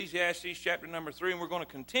Ecclesiastes chapter number 3, and we're going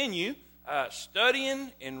to continue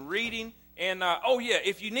studying and reading. And,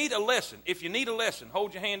 if you need a lesson,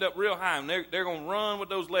 hold your hand up real high, and they're going to run with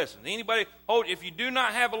those lessons. Anybody, if you do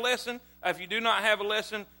not have a lesson,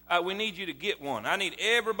 we need you to get one. I need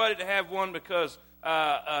everybody to have one because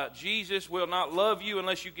Jesus will not love you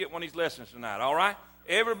unless you get one of these lessons tonight, all right?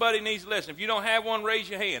 Everybody needs a lesson. If you don't have one, raise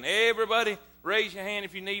your hand. Everybody, raise your hand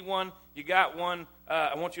if you need one. You got one.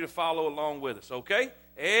 I want you to follow along with us, okay?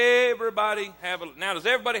 Everybody have a... Now, does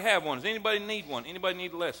everybody have one? Does anybody need one? Anybody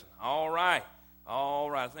need a lesson? All right.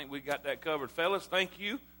 I think we got that covered, fellas. Thank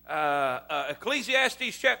you.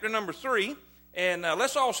 Ecclesiastes chapter number 3. And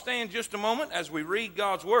let's all stand just a moment as we read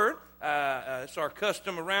God's Word. It's our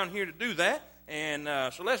custom around here to do that. And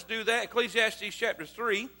so let's do that. Ecclesiastes chapter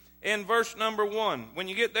 3 and verse number 1. When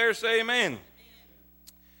you get there, say amen.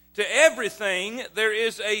 To everything there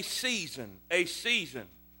is a season, a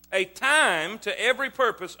time to every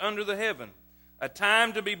purpose under the heaven, a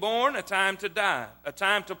time to be born, a time to die, a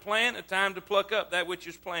time to plant, a time to pluck up that which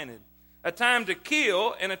is planted, a time to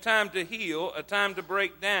kill and a time to heal, a time to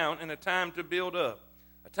break down and a time to build up,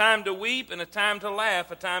 a time to weep and a time to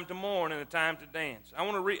laugh, a time to mourn and a time to dance. I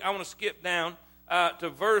want to skip down to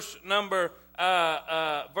verse number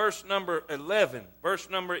 11. Verse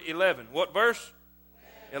number 11. What verse?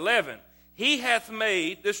 11. He hath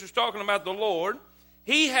made, this is talking about the Lord,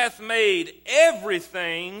 He hath made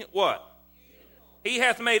everything, what? Beautiful. He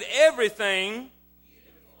hath made everything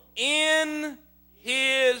beautiful. In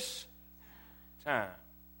His time.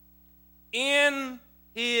 In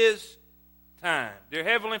His time. Dear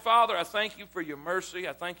Heavenly Father, I thank you for your mercy.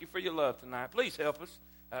 I thank you for your love tonight. Please help us.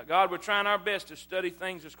 God, we're trying our best to study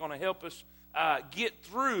things that's going to help us get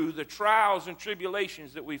through the trials and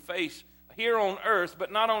tribulations that we face here on earth.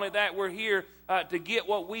 But not only that, we're here to get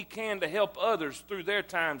what we can to help others through their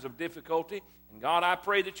times of difficulty. And God, I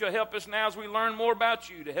pray that you'll help us now as we learn more about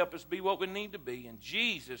you to help us be what we need to be. In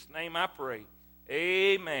Jesus' name I pray.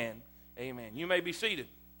 Amen. Amen. You may be seated.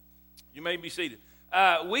 You may be seated.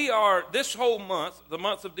 We are, this whole month, the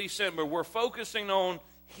month of December, we're focusing on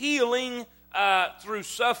healing through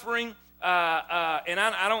suffering. And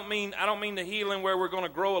I don't mean the healing where we're going to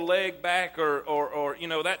grow a leg back or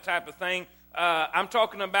that type of thing. I'm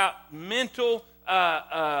talking about mental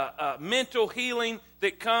healing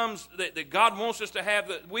that comes that God wants us to have.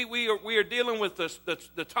 That we are dealing with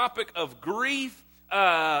the topic of grief,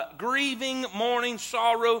 grieving, mourning,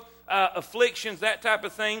 sorrow, afflictions, that type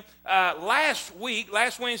of thing. Last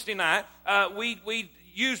Wednesday night, we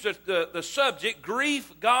used the subject,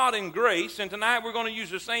 grief, God, and grace. And tonight we're going to use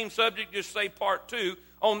the same subject, just say part 2,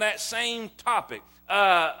 on that same topic.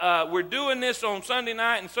 We're doing this on Sunday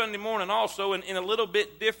night and Sunday morning also in a little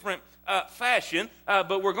bit different fashion.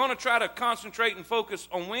 But we're going to try to concentrate and focus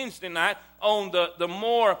on Wednesday night on the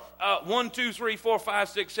more 1, 2, 3, 4, 5,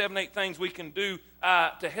 6, 7, 8 things we can do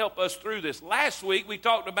to help us through this. Last week we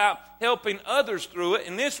talked about helping others through it.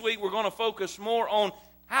 And this week we're going to focus more on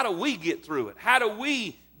how do we get through it? How do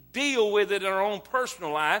we deal with it in our own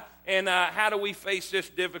personal life? And how do we face this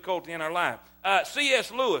difficulty in our life?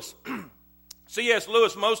 C.S. Lewis. C.S.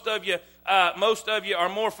 Lewis, most of you are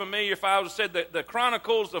more familiar, if I would have said, the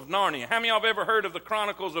Chronicles of Narnia. How many of y'all have ever heard of the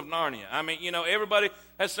Chronicles of Narnia? I mean, everybody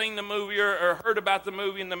has seen the movie or heard about the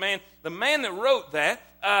movie. And the man that wrote that,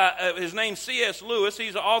 his name's C.S. Lewis.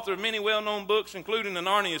 He's the author of many well-known books, including the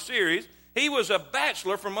Narnia series. He was a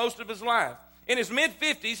bachelor for most of his life. In his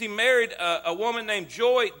mid-50s, he married a woman named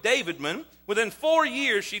Joy Davidman. Within 4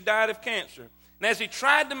 years, she died of cancer. And as he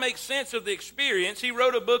tried to make sense of the experience, he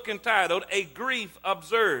wrote a book entitled A Grief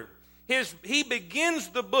Observed. He begins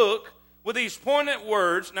the book with these poignant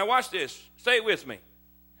words. Now watch this. Say it with me.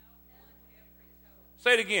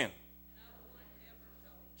 Say it again.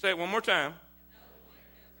 Say it one more time.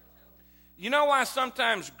 You know why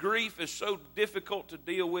sometimes grief is so difficult to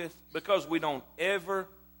deal with? Because we don't ever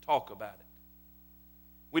talk about it.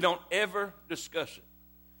 We don't ever discuss it.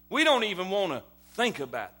 We don't even want to think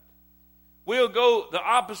about it. We'll go the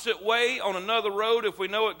opposite way on another road if we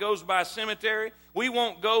know it goes by a cemetery. We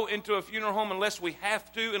won't go into a funeral home unless we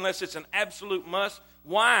have to, unless it's an absolute must.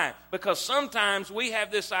 Why? Because sometimes we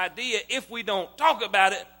have this idea, if we don't talk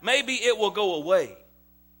about it, maybe it will go away.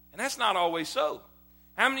 And that's not always so.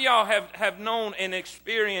 How many of y'all have known and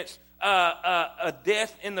experienced a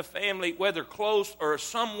death in the family, whether close or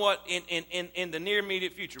somewhat in the near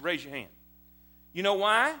immediate future? Raise your hand. You know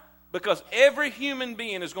why? Because every human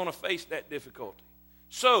being is going to face that difficulty.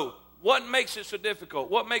 So, what makes it so difficult?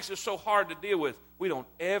 What makes it so hard to deal with? We don't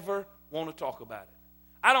ever want to talk about it.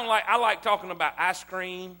 I like talking about ice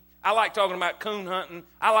cream. I like talking about coon hunting.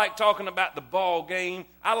 I like talking about the ball game.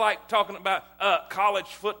 I like talking about college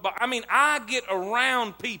football. I mean, I get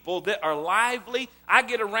around people that are lively. I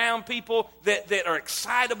get around people that are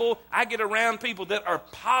excitable. I get around people that are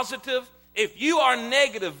positive. If you are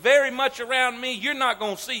negative very much around me, you're not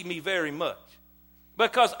going to see me very much.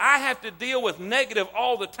 Because I have to deal with negative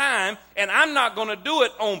all the time, and I'm not going to do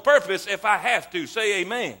it on purpose if I have to. Say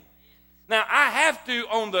amen. Now, I have to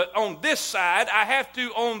on this side, I have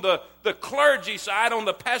to on the clergy side, on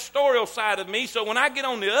the pastoral side of me, so when I get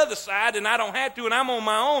on the other side and I don't have to and I'm on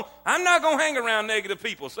my own, I'm not going to hang around negative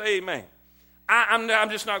people. Say amen. I'm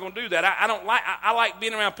just not going to do that. I like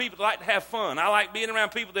being around people that like to have fun. I like being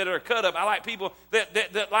around people that are cut up. I like people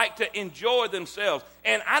that like to enjoy themselves.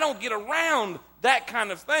 And I don't get around that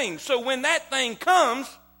kind of thing. So when that thing comes,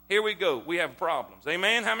 here we go. We have problems.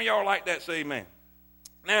 Amen? How many of y'all like that? Say amen.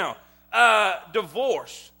 Now,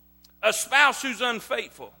 divorce, a spouse who's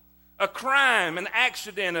unfaithful, a crime, an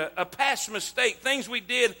accident, a past mistake, things we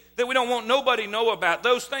did that we don't want nobody to know about,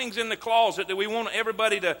 those things in the closet that we want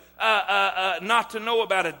everybody to not to know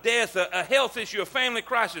about, a death, a health issue, a family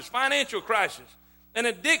crisis, financial crisis, an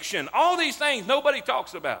addiction, all these things nobody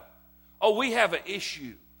talks about. Oh, we have an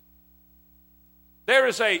issue. There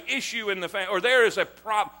is an issue in the family, or there is a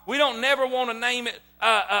problem. We don't never want to name it.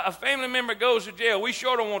 A family member goes to jail. We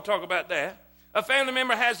sure don't want to talk about that. A family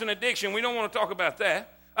member has an addiction. We don't want to talk about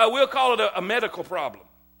that. We'll call it a medical problem.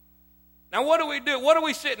 Now, what do we do? What are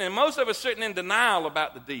we sitting in? Most of us sitting in denial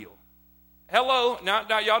about the deal. Hello? Now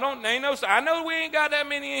y'all don't, ain't no, I know we ain't got that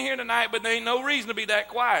many in here tonight, but there ain't no reason to be that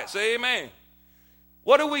quiet. Say amen.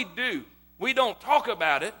 What do? We don't talk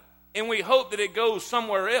about it, and we hope that it goes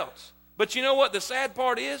somewhere else. But you know what the sad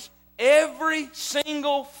part is? Every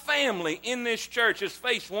single family in this church has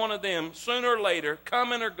faced one of them sooner or later,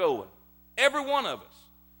 coming or going. Every one of us.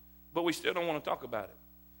 But we still don't want to talk about it.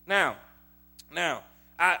 Now,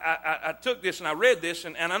 I took this and I read this,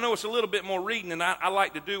 and I know it's a little bit more reading than I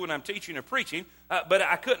like to do when I'm teaching or preaching, but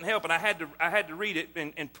I couldn't help it. I had to read it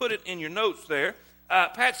and put it in your notes there.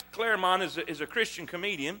 Pat Claremont is a Christian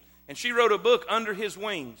comedian, and she wrote a book, Under His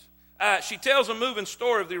Wings. She tells a moving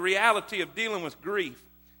story of the reality of dealing with grief.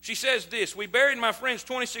 She says this: we buried my friend's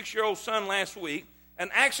 26-year-old son last week. An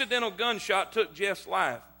accidental gunshot took Jeff's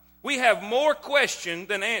life. We have more questions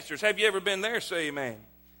than answers. Have you ever been there? Say amen.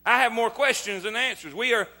 I have more questions than answers.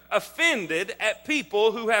 We are offended at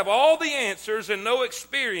people who have all the answers and no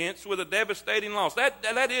experience with a devastating loss.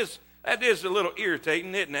 That is a little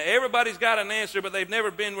irritating, isn't it? Everybody's got an answer, but they've never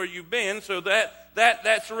been where you've been, so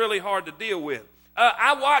that's really hard to deal with.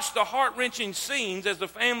 I watched the heart-wrenching scenes as the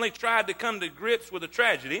family tried to come to grips with the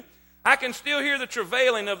tragedy. I can still hear the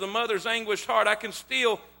travailing of the mother's anguished heart. I can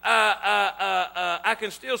still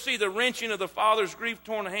see the wrenching of the father's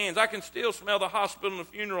grief-torn hands. I can still smell the hospital and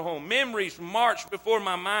the funeral home. Memories march before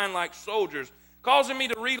my mind like soldiers, causing me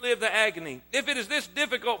to relive the agony. If it is this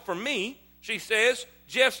difficult for me, she says,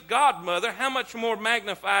 Jeff's godmother, how much more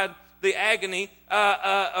magnified the agony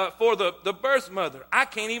for the birth mother? I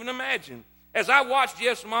can't even imagine. As I watched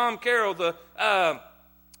Jeff's mom, Carol, the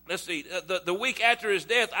week after his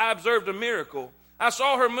death, I observed a miracle. I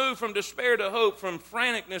saw her move from despair to hope, from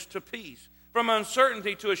franticness to peace, from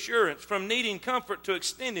uncertainty to assurance, from needing comfort to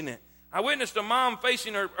extending it. I witnessed a mom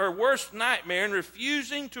facing her worst nightmare and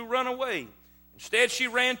refusing to run away. Instead, she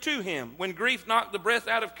ran to him. When grief knocked the breath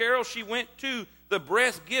out of Carol, she went to the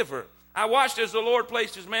breath giver. I watched as the Lord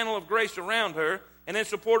placed his mantle of grace around her and then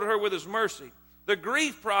supported her with his mercy. The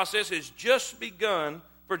grief process has just begun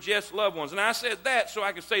for Jeff's loved ones. And I said that so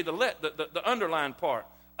I could say the underlined part.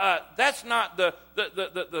 That's not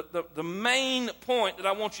the main point that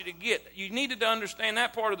I want you to get. You needed to understand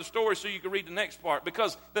that part of the story so you could read the next part,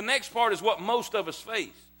 because the next part is what most of us face.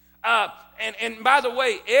 And by the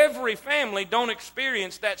way, every family don't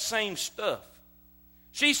experience that same stuff.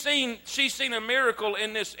 She's seen a miracle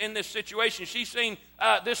in this situation. She's seen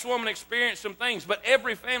this woman experience some things, but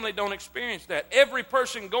every family don't experience that. Every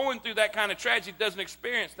person going through that kind of tragedy doesn't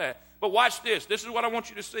experience that. But watch this. This is what I want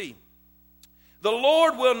you to see. The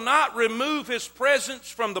Lord will not remove his presence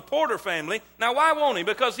from the Porter family. Now, why won't he?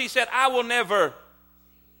 Because he said, I will never,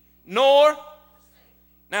 nor.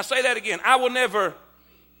 Now, say that again. I will never,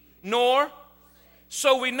 nor.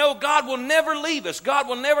 So we know God will never leave us. God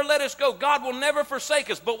will never let us go. God will never forsake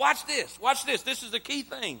us. But watch this. Watch this. This is the key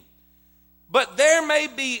thing. But there may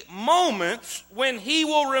be moments when he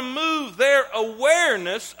will remove their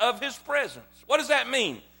awareness of his presence. What does that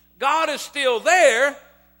mean? God is still there.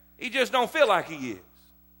 He just don't feel like he is.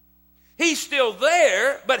 He's still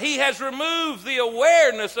there, but he has removed the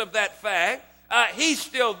awareness of that fact He's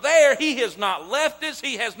still there. He has not left us.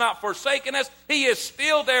 He has not forsaken us. He is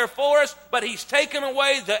still there for us, but He's taken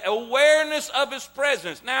away the awareness of His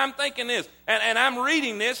presence. Now, I'm thinking this, and I'm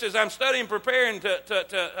reading this as I'm studying, preparing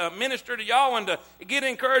to minister to y'all and to get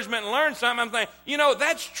encouragement and learn something. I'm thinking,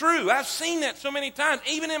 that's true. I've seen that so many times,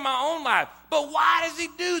 even in my own life. But why does He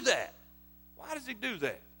do that? Why does He do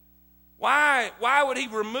that? Why would He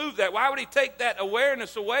remove that? Why would He take that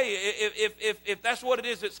awareness away if that's what it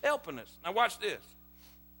is that's helping us? Now watch this.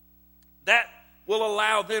 That will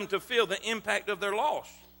allow them to feel the impact of their loss.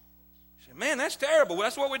 You say, man, that's terrible.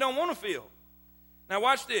 That's what we don't want to feel. Now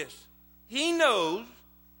watch this. He knows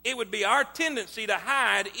it would be our tendency to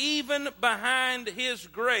hide even behind His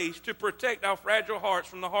grace to protect our fragile hearts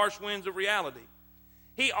from the harsh winds of reality.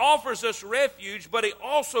 He offers us refuge, but He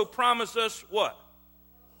also promises us what?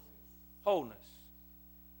 Wholeness.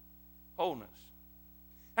 Wholeness.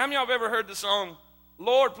 How many of y'all have ever heard the song,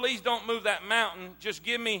 Lord, please don't move that mountain, just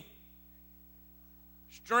give me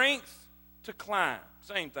strength to climb?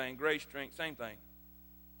 Same thing, grace, strength, same thing.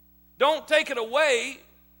 Don't take it away,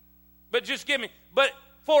 but just give me. But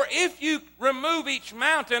for if you remove each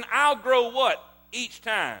mountain, I'll grow what? Each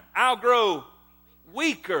time. I'll grow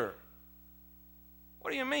weaker.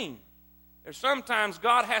 What do you mean? There's sometimes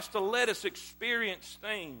God has to let us experience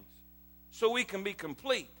things so we can be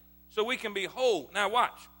complete, so we can be whole. Now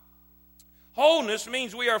watch. Wholeness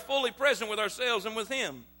means we are fully present with ourselves and with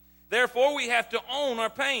Him. Therefore, we have to own our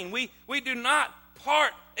pain. We do not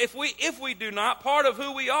part, if we do not, part of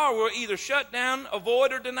who we are, we're either shut down,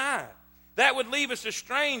 avoid, or denied. That would leave us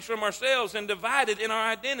estranged from ourselves and divided in our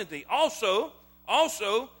identity. Also,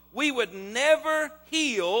 we would never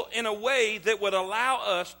heal in a way that would allow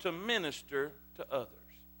us to minister to others.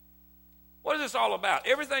 What is this all about?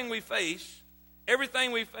 Everything we face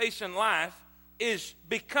in life is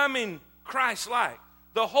becoming Christ-like.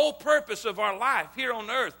 The whole purpose of our life here on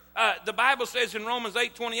earth. The Bible says in Romans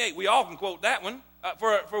 8:28, we often quote that one,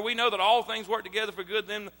 for we know that all things work together for good,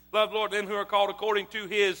 them love the Lord, them who are called according to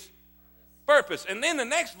His purpose. And then the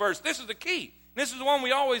next verse, this is the key. This is the one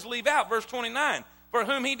we always leave out, verse 29. For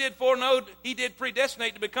whom He did foreknow, He did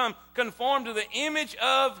predestinate to become conformed to the image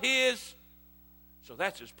of His. So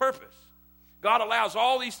that's His purpose. God allows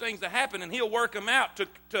all these things to happen, and He'll work them out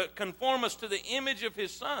to conform us to the image of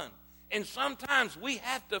His Son. And sometimes we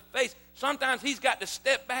have to sometimes He's got to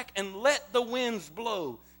step back and let the winds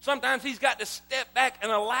blow. Sometimes He's got to step back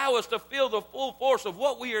and allow us to feel the full force of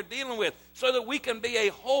what we are dealing with so that we can be a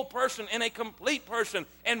whole person and a complete person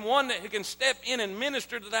and one that can step in and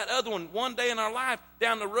minister to that other one day in our life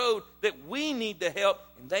down the road that we need the help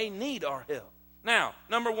and they need our help. Now,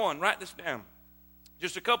 number one, write this down.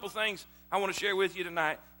 Just a couple things I want to share with you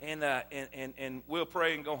tonight, and we'll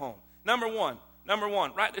pray and go home. Number one,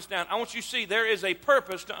 write this down. I want you to see there is a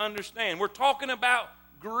purpose to understand. We're talking about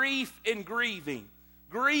grief and grieving.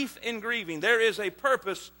 Grief and grieving. There is a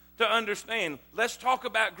purpose to understand. Let's talk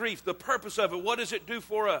about grief, the purpose of it. What does it do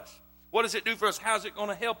for us? What does it do for us? How's it going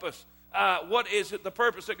to help us? What is it, the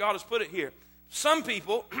purpose that God has put it here? Some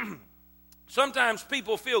people, sometimes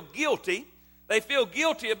people feel guilty. They feel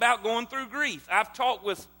guilty about going through grief. I've talked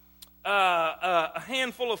with a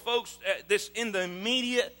handful of folks that's in the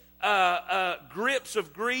immediate grips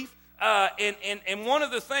of grief. And one of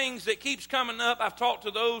the things that keeps coming up, I've talked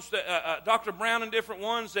to those, Dr. Brown and different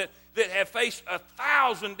ones that have faced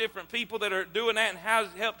 1,000 different people that are doing that and how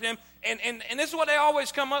it's helped him. And this is what they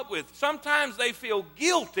always come up with. Sometimes they feel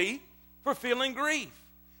guilty for feeling grief.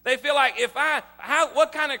 They feel like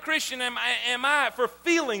what kind of Christian am I for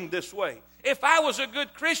feeling this way? If I was a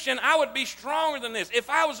good Christian, I would be stronger than this. If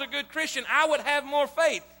I was a good Christian, I would have more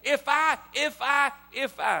faith. If I.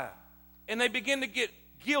 And they begin to get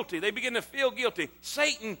guilty. They begin to feel guilty.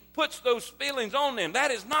 Satan puts those feelings on them. That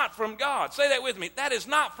is not from God. Say that with me. That is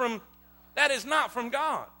not from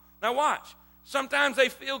God. Now watch. Sometimes they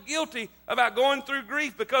feel guilty about going through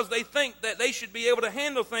grief because they think that they should be able to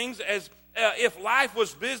handle things as if life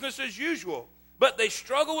was business as usual. But they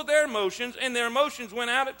struggle with their emotions, and their emotions went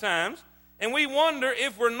out at times. And we wonder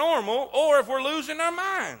if we're normal or if we're losing our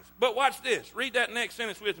minds. But watch this. Read that next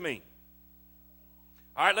sentence with me.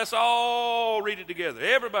 All right, let's all read it together.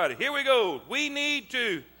 Everybody, here we go. We need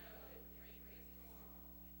to.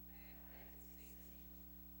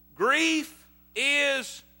 Grief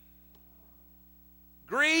is,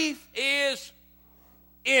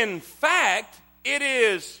 in fact, it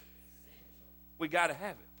is, we got to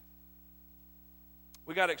have it.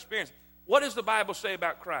 We got to experience it. What does the Bible say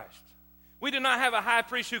about Christ? We do not have a high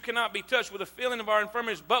priest who cannot be touched with the feeling of our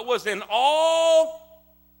infirmities, but was in all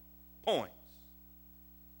points.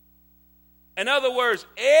 In other words,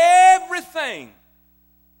 everything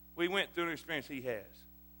We went through an experience he has,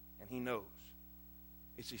 and he knows.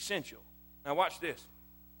 It's essential. Now watch this.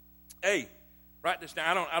 Hey, write this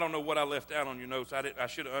down. I don't know what I left out on your notes. I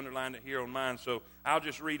should have underlined it here on mine, so I'll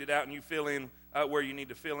just read it out and you fill in where you need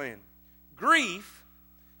to fill in. Grief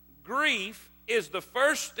is the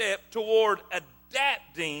first step toward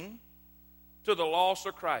adapting to the loss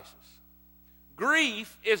or crisis.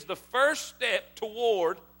 Grief is the first step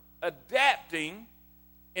toward adapting,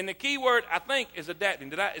 and the key word, I think, is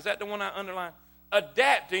adapting. Is that the one I underlined?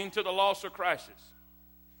 Adapting to the loss or crisis.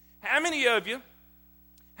 How many of you,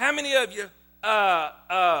 how many of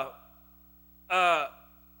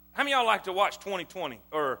y'all like to watch 2020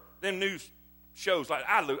 or them news shows? Like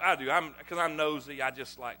I do, because I'm nosy. I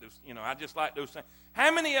just like those, I just like those things.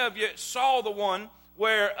 How many of you saw the one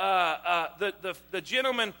where the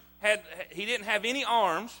gentleman he didn't have any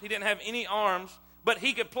arms, but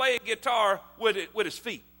he could play a guitar with his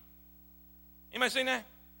feet? Anybody seen that?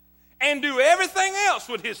 And do everything else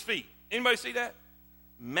with his feet. Anybody see that?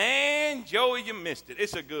 Man, Joey, you missed it.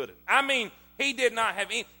 It's a good one. I mean, he did not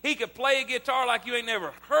have any. He could play a guitar like you ain't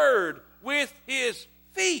never heard with his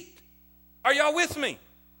feet. Are y'all with me?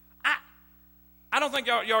 I don't think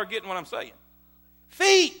y'all are getting what I'm saying.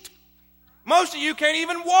 Feet. Most of you can't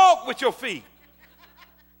even walk with your feet.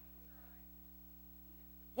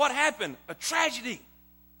 What happened? A tragedy.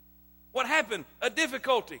 What happened? A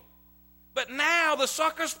difficulty. But now the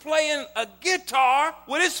sucker's playing a guitar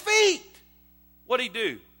with his feet. What'd he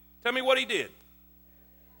do? Tell me what he did.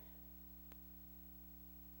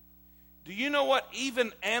 Do you know what?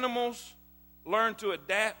 Even animals learn to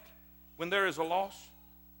adapt when there is a loss.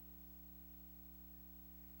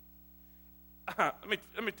 Let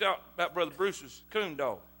me talk about Brother Bruce's coon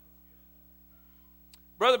dog.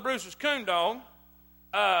 Brother Bruce's coon dog,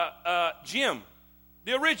 Jim,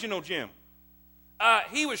 the original Jim.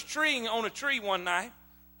 He was treeing on a tree one night,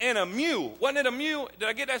 and a mule, wasn't it a mule? Did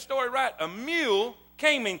I get that story right? A mule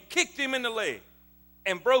came and kicked him in the leg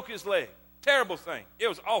and broke his leg. Terrible thing. It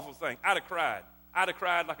was an awful thing. I'd have cried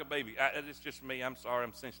like a baby. It's just me. I'm sorry.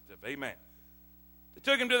 I'm sensitive. Amen. They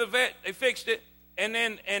took him to the vet. They fixed it. And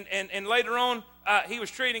then and later on, he was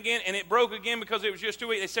treated again, and it broke again because it was just too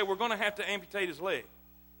weak. They said, we're going to have to amputate his leg.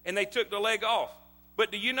 And they took the leg off.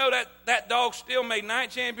 But do you know that dog still made night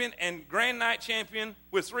champion and grand night champion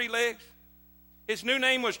with 3 legs? His new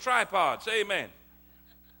name was Tripod. Say amen.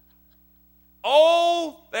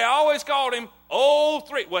 Oh, they always called him Old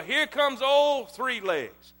Three. Well, here comes Old 3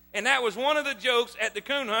 Legs. And that was one of the jokes at the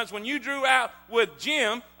coon hunts when you drew out with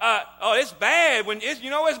Jim. It's bad.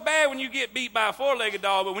 It's bad when you get beat by a 4-legged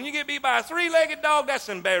dog, but when you get beat by a 3-legged dog, that's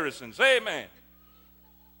embarrassing. Say amen.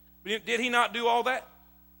 Did he not do all that?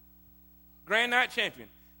 Grand night champion.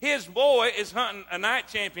 His boy is hunting a night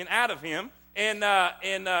champion out of him. Anyhow,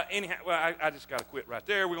 I just got to quit right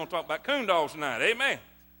there. We're going to talk about coon dogs tonight. Amen.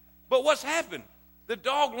 But what's happened? The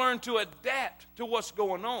dog learned to adapt to what's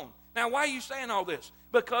going on. Now, why are you saying all this?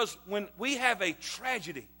 Because when we have a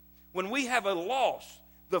tragedy, when we have a loss,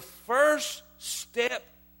 the first step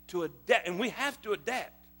to adapt, and we have to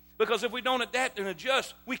adapt, because if we don't adapt and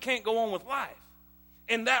adjust, we can't go on with life.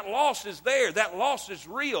 And that loss is there. That loss is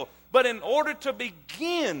real. But in order to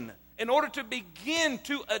begin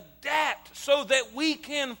to adapt so that we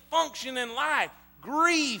can function in life,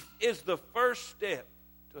 grief is the first step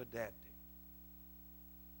to adapting.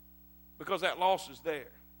 Because that loss is there.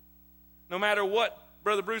 No matter what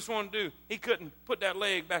Brother Bruce wanted to do, he couldn't put that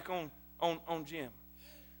leg back on Jim.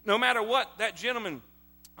 No matter what that gentleman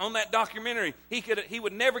on that documentary, he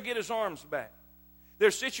would never get his arms back.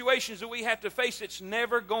 There's situations that we have to face. It's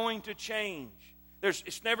never going to change.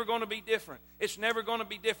 It's never going to be different. It's never going to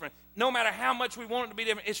be different. No matter how much we want it to be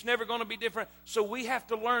different, it's never going to be different. So we have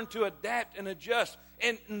to learn to adapt and adjust.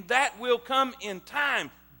 And that will come in time.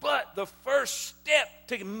 But the first step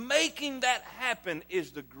to making that happen is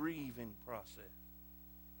the grieving process.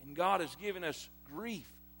 And God has given us grief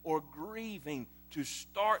or grieving to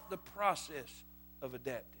start the process of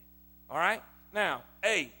adapting. All right? Now,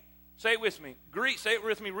 A, say it with me. Say it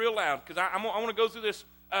with me real loud, because I want to go through this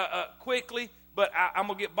quickly, but I'm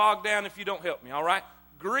going to get bogged down if you don't help me, all right?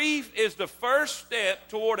 Grief is the first step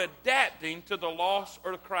toward adapting to the loss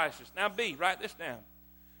or the crisis. Now, B, write this down.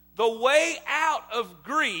 The way out of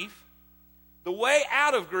grief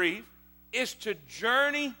is to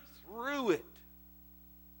journey through it.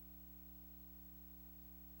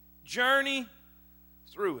 Journey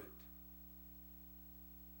through it.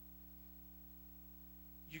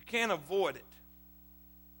 You can't avoid it.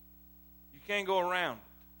 You can't go around it.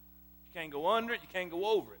 You can't go under it. You can't go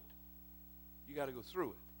over it. You got to go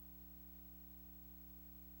through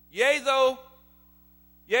it. Yea, though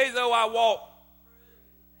I walk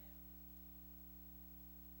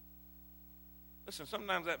Listen,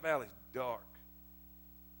 sometimes that valley's dark.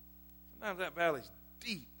 Sometimes that valley's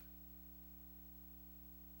deep.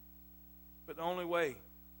 But the only way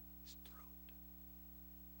is through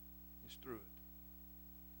it. Is through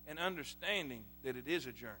it. And understanding that it is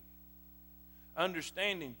a journey.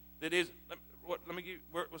 Understanding that is, let me give you,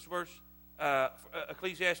 what's the verse?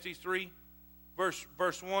 Ecclesiastes 3,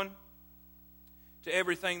 verse 1. To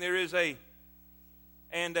everything there is a,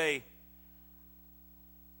 and a.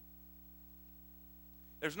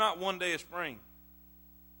 There's not one day of spring.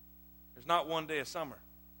 There's not one day of summer.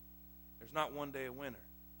 There's not one day of winter.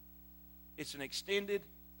 It's an extended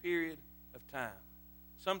period of time.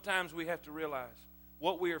 Sometimes we have to realize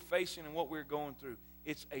what we are facing and what we're going through.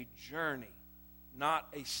 It's a journey, not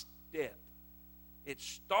a step. It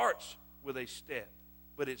starts with a step,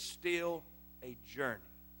 but it's still a journey.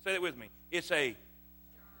 Say that with me. It's a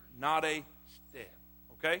not a step.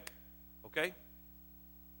 Okay? Okay?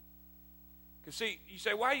 Because see, you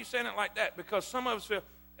say, why are you saying it like that? Because some of us feel,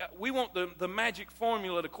 we want the magic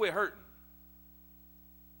formula to quit hurting.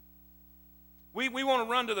 We want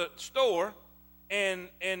to run to the store and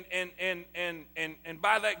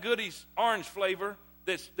buy that Goodies orange flavor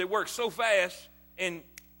that works so fast, and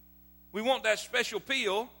we want that special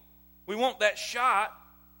pill. We want that shot,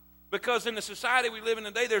 because in the society we live in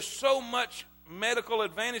today, there's so much medical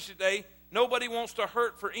advantage today. Nobody wants to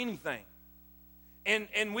hurt for anything.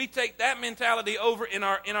 And we take that mentality over in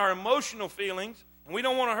our emotional feelings, and we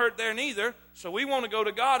don't want to hurt there neither, so we want to go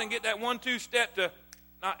to God and get that 1-2 step to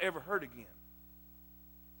not ever hurt again.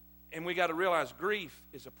 And we got to realize grief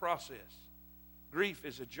is a process. Grief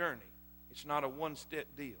is a journey. It's not a one-step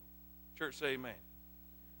deal. Church, say amen.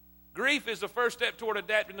 Grief is the first step toward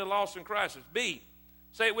adapting to loss and crisis. B,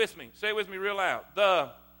 say it with me. Say it with me real loud.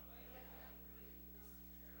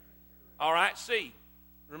 All right, C,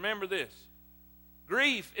 remember this.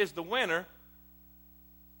 Grief is the winter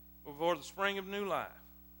before the spring of new life.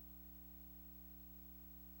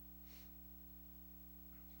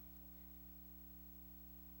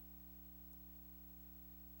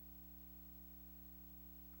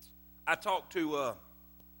 I talked to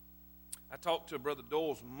Brother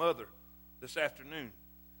Doyle's mother this afternoon.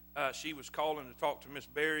 She was calling to talk to Miss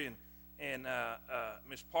Berry and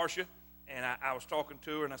Miss Parsha, and I was talking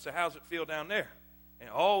to her, and I said, "How's it feel down there?" And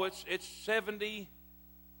it's 70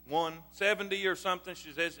 or something.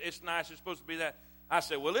 She says it's nice. It's supposed to be that. I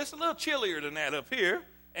said, "Well, it's a little chillier than that up here."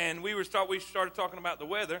 And we started talking about the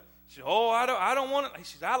weather. She said, "Oh, I don't want it."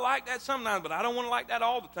 She said, "I like that sometimes, but I don't want to like that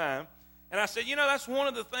all the time." And I said, that's one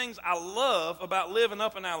of the things I love about living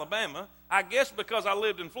up in Alabama. I guess because I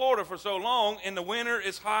lived in Florida for so long, in the winter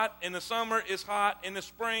it's hot, in the summer it's hot, in the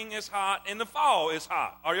spring it's hot, in the fall it's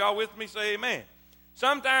hot. Are y'all with me? Say amen.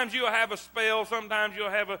 Sometimes you'll have a spell, sometimes you'll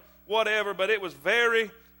have a whatever, but it was very,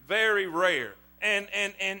 very rare. And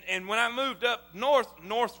when I moved up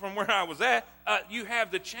north from where I was at, you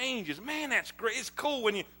have the changes. Man, that's great. It's cool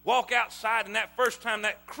when you walk outside and that first time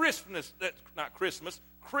that crispness, that's not Christmas,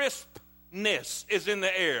 crispness is in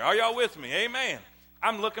the air. Are y'all with me? Amen.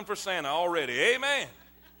 I'm looking for Santa already. Amen.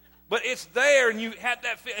 But it's there, and you have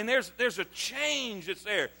that feel, and there's a change that's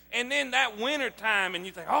there. And then that winter time, and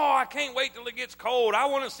you think, oh, I can't wait till it gets cold. I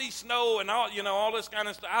want to see snow and all this kind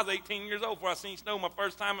of stuff. I was 18 years old before I seen snow my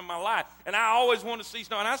first time in my life, and I always wanted to see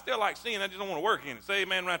snow, and I still like seeing it. I just don't want to work in it. Say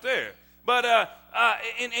amen right there. But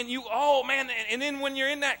and then when you're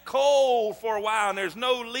in that cold for a while and there's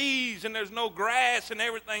no leaves and there's no grass and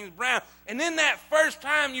everything's brown, and then that first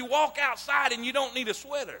time you walk outside and you don't need a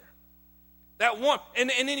sweater, that one,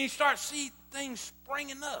 and then you start see things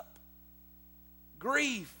springing up.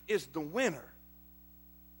 Grief is the winter,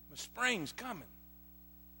 but spring's coming.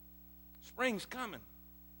 Spring's coming.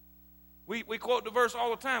 We quote the verse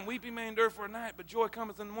all the time, "Weeping may endure for a night, but joy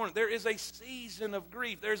cometh in the morning." There is a season of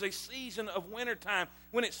grief. There's a season of wintertime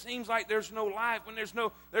when it seems like there's no life, when there's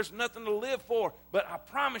nothing to live for. But I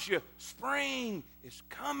promise you, spring is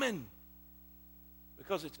coming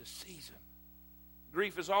because it's a season.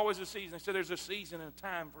 Grief is always a season. They say there's a season and a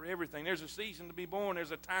time for everything. There's a season to be born.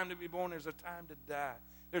 There's a time to be born. There's a time to die.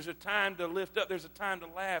 There's a time to lift up. There's a time to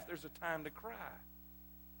laugh. There's a time to cry.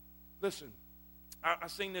 Listen. I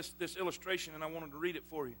seen this illustration, and I wanted to read it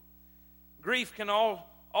for you. Grief can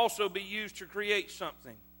also be used to create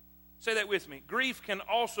something. Say that with me. Grief can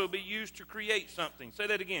also be used to create something. Say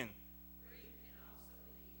that again.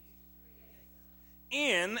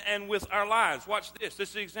 In and with our lives. Watch this. This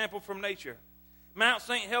is an example from nature. Mount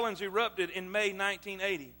St. Helens erupted in May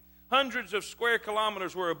 1980. Hundreds of square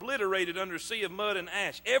kilometers were obliterated under a sea of mud and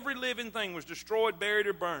ash. Every living thing was destroyed, buried,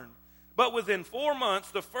 or burned. But within 4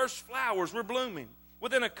 months, the first flowers were blooming.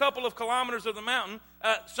 within a couple of kilometers of the mountain,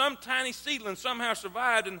 some tiny seedlings somehow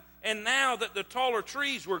survived, and now that the taller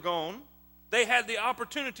trees were gone, they had the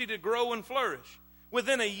opportunity to grow and flourish.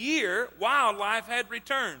 Within a year, wildlife had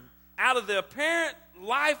returned. Out of the apparent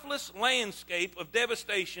lifeless landscape of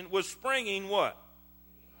devastation was springing what?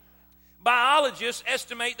 Biologists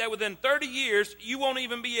estimate that within 30 years, you won't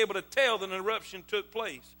even be able to tell that an eruption took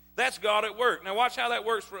place. That's God at work. Now watch how that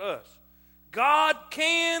works for us. God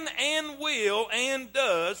can and will and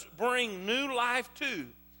does bring new life too.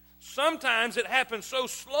 Sometimes it happens so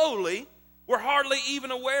slowly, we're hardly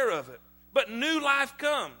even aware of it. But new life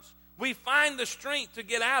comes. We find the strength to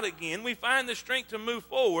get out again. We find the strength to move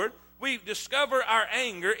forward. We discover our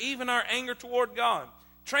anger, even our anger toward God,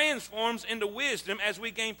 transforms into wisdom as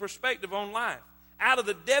we gain perspective on life. Out of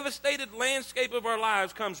the devastated landscape of our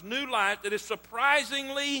lives comes new life that is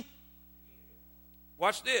surprisingly,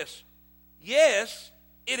 watch this, yes,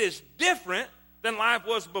 it is different than life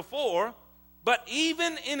was before, but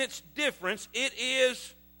even in its difference, it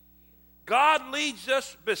is, God leads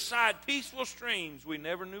us beside peaceful streams we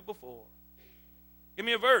never knew before. Give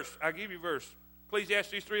me a verse. I'll give you a verse.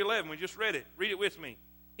 Ecclesiastes 3:11. We just read it. Read it with me.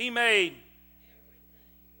 He made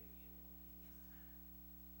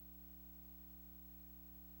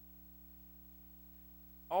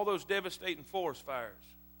all those devastating forest fires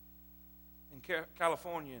in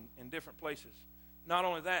California and different places. Not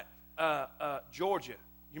only that, Georgia.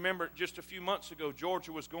 You remember just a few months ago,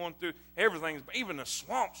 Georgia was going through everything. Even the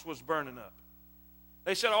swamps was burning up.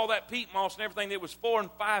 They said all that peat moss and everything that was 4 and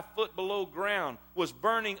 5 foot below ground was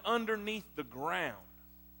burning underneath the ground.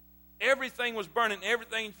 Everything was burning.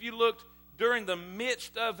 Everything, if you looked during the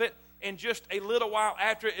midst of it, and just a little while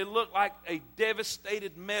after it looked like a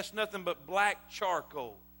devastated mess, nothing but black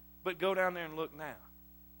charcoal. But go down there and look now.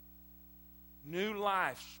 New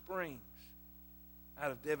life springs out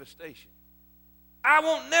of devastation. I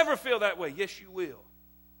won't never feel that way. Yes, you will.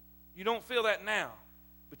 You don't feel that now,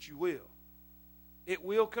 but you will. It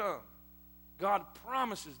will come. God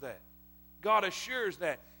promises that. God assures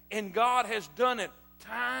that. And God has done it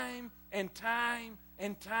time and time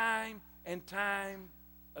and time and time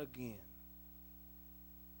again.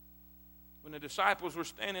 When the disciples were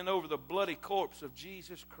standing over the bloody corpse of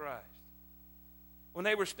Jesus Christ, when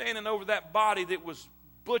they were standing over that body that was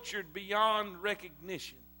butchered beyond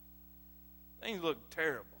recognition, things looked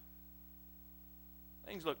terrible.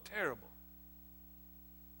 Things looked terrible.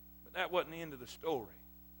 But that wasn't the end of the story.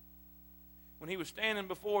 When he was standing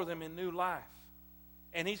before them in new life,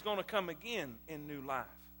 and he's going to come again in new life,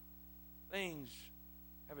 things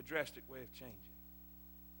have a drastic way of changing.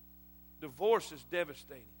 Divorce is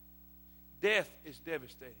devastating. Death is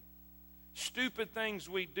devastating. Stupid things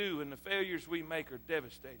we do and the failures we make are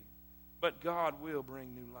devastating. But God will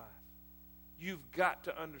bring new life. You've got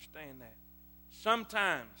to understand that.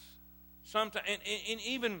 Sometimes, and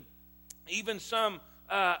even some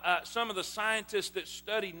of the scientists that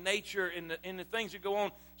study nature and the things that go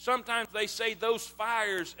on, sometimes they say those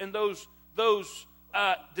fires and those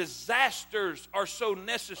disasters are so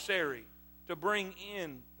necessary to bring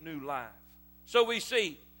in new life. So we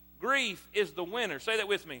see grief is the winner. Say that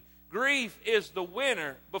with me. Grief is the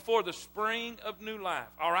winner before the spring of new life.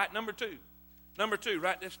 All right, number two,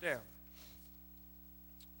 write this down.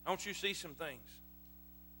 I want you to see some things.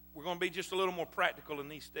 We're going to be just a little more practical in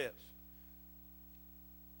these steps.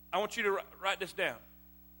 I want you to write this down.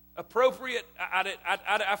 Appropriate.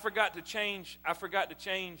 I forgot to change.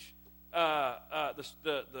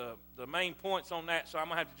 The main points on that, so I'm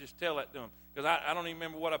gonna have to just tell that to them because I don't even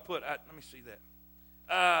remember what I put. Let me see that.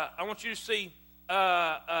 I want you to see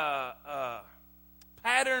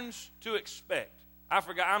patterns to expect. I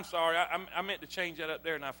forgot. I'm sorry. I meant to change that up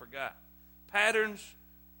there and I forgot. Patterns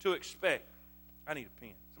to expect. I need a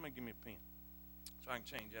pen. Somebody give me a pen so I can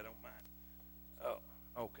change that. I don't mind. Oh,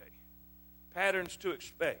 okay. Patterns to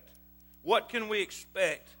expect. What can we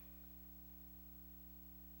expect?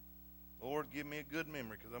 Lord, give me a good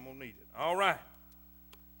memory because I'm going to need it. All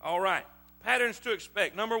right. Patterns to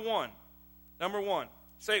expect. Number one.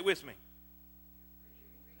 Say it with me.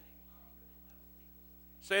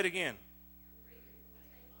 Say it again.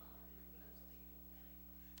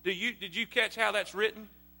 Did you catch how that's written?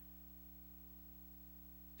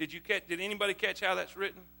 Did anybody catch how that's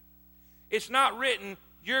written? It's not written,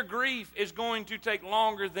 your grief is going to take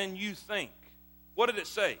longer than you think. What did it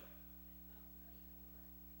say?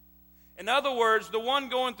 In other words, the one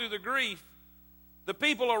going through the grief, the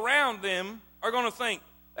people around them are going to think,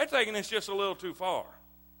 they're taking this just a little too far.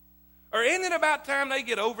 Or isn't it about time they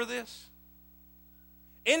get over this?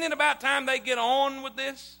 Isn't it about time they get on with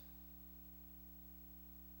this?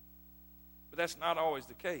 But that's not always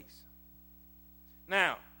the case.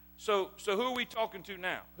 Now, so who are we talking to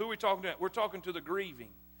now? Who are we talking to? We're talking to the grieving.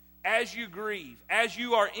 As you grieve, as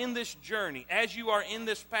you are in this journey, as you are in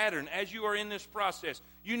this pattern, as you are in this process,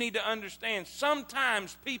 you need to understand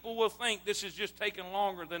sometimes people will think this is just taking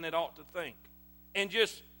longer than it ought to think. And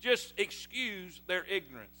just excuse their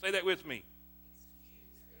ignorance. Say that with me.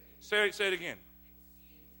 Say it again.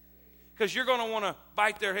 Because you're going to want to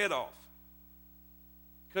bite their head off.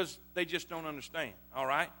 Because they just don't understand. All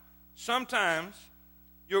right? Sometimes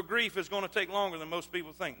your grief is going to take longer than most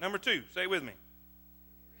people think. Number 2, say it with me.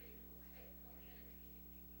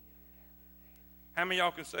 How many of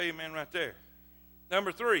y'all can say amen right there?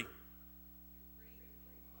 Number 3.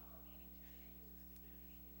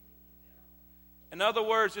 In other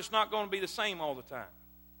words, it's not going to be the same all the time.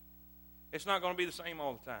 It's not going to be the same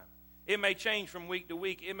all the time. It may change from week to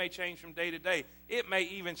week. It may change from day to day. It may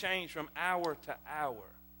even change from hour to hour.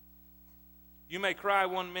 You may cry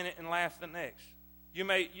one minute and laugh the next. You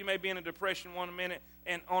may be in a depression one minute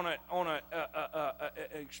and on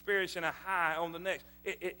experiencing a high on the next.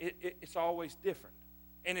 It's always different,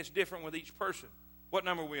 and it's different with each person. What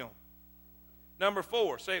number are we on? Number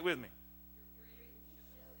 4. Say it with me.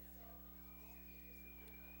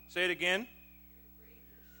 Say it again.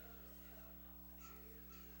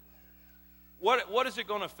 What is it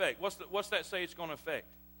going to affect? What's that say it's going to affect?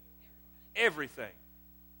 Everything.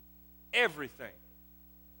 Everything.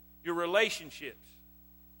 Your relationships.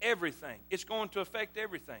 Everything. It's going to affect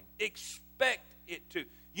everything. Expect it to.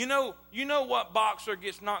 You know what boxer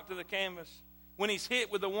gets knocked to the canvas? When he's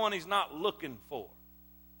hit with the one he's not looking for.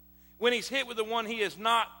 When he's hit with the one he is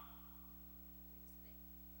not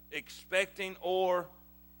expecting or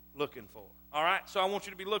looking for. All right? So I want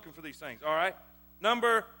you to be looking for these things. All right?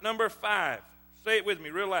 Number 5. Say it with me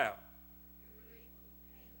real loud.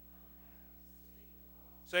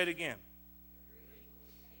 Say it again.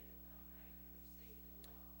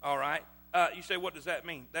 All right. You say, what does that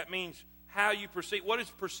mean? That means how you perceive. What does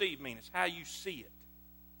perceive mean? It's how you see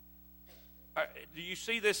it. Do you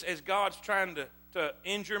see this as God's trying to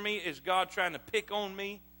injure me? Is God trying to pick on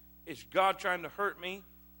me? Is God trying to hurt me?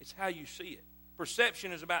 It's how you see it.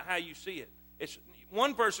 Perception is about how you see it. It's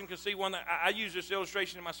one person can see one. I use this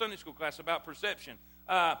illustration in my Sunday school class about perception.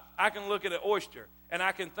 I can look at an oyster, and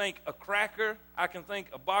I can think a cracker. I can think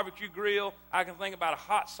a barbecue grill. I can think about a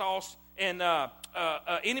hot sauce. And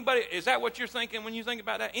anybody, is that what you're thinking when you think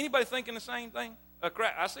about that? Anybody thinking the same thing?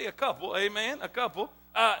 I see a couple. Amen. A couple.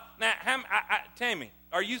 Now, Tammy,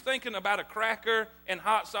 are you thinking about a cracker and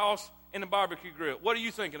hot sauce and a barbecue grill? What are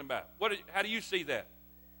you thinking about? How do you see that?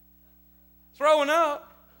 Throwing up.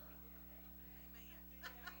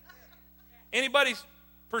 Anybody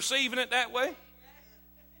perceiving it that way?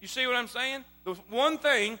 You see what I'm saying? The one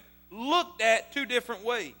thing looked at 2 different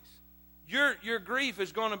ways. Your grief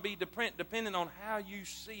is going to be dependent on how you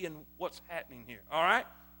see and what's happening here. All right?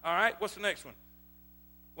 All right? What's the next one?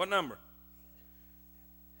 What number?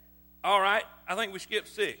 All right. I think we skipped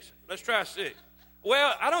 6. Let's try 6.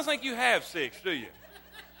 Well, I don't think you have 6, do you?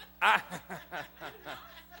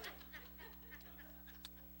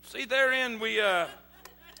 See, therein we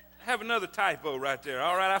have another typo right there.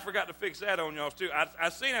 All right, I forgot to fix that on y'all too. I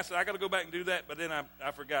said I got to go back and do that, but then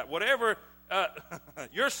I forgot. Whatever,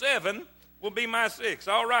 your 7 will be my 6.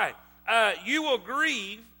 All right. You will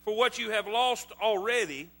grieve for what you have lost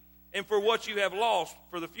already and for what you have lost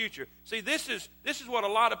for the future. See, this is what a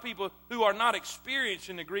lot of people who are not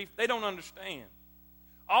experiencing the grief, they don't understand.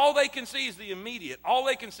 All they can see is the immediate. All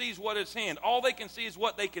they can see is what is hand. All they can see is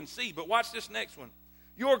what they can see. But watch this next one.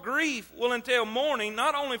 Your grief will entail mourning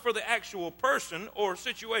not only for the actual person or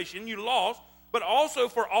situation you lost, but also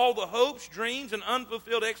for all the hopes, dreams, and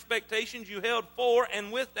unfulfilled expectations you held for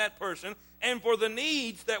and with that person, and for the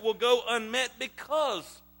needs that will go unmet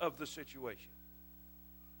because of the situation.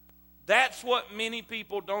 That's what many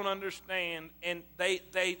people don't understand, and they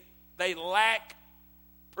lack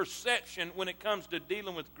perception when it comes to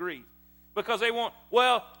dealing with grief. Because they want,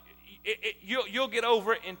 you'll get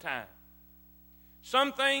over it in time.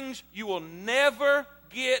 Some things you will never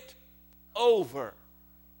get over,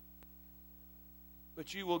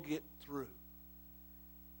 but you will get through.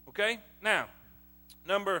 Okay? Now,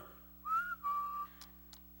 number,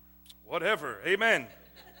 whatever, amen.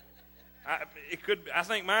 I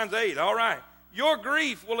think mine's 8, all right. Your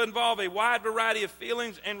grief will involve a wide variety of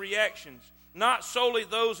feelings and reactions, not solely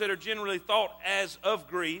those that are generally thought as of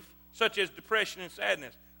grief, such as depression and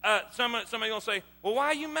sadness. Somebody going to say, well, why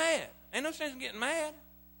are you mad? Ain't no sense in getting mad.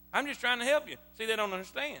 I'm just trying to help you. See, they don't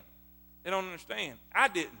understand. They don't understand. I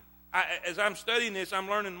didn't. As I'm studying this, I'm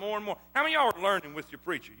learning more and more. How many of y'all are learning with your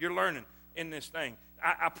preacher? You're learning in this thing.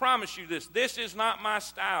 I promise you this. This is not my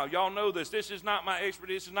style. Y'all know this. This is not my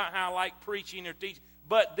expertise. This is not how I like preaching or teaching.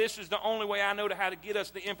 But this is the only way I know how to get us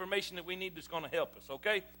the information that we need that's going to help us,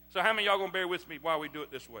 okay? So how many of y'all going to bear with me while we do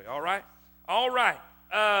it this way, all right? All right.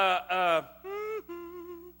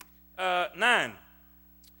 9.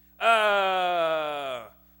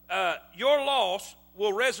 Your loss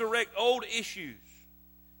will resurrect old issues,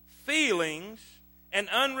 feelings, and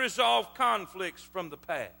unresolved conflicts from the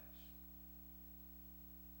past.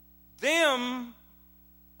 Them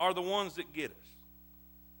are the ones that get us.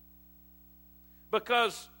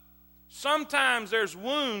 Because sometimes there's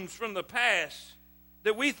wounds from the past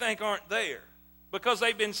that we think aren't there because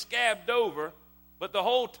they've been scabbed over, but the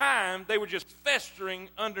whole time they were just festering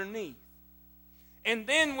underneath. And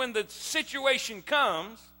then when the situation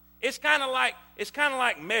comes, it's kind of like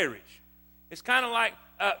marriage. It's kind of like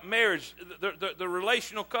marriage, the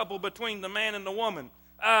relational couple between the man and the woman.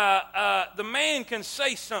 The man can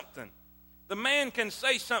say something. The man can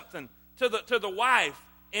say something to the wife,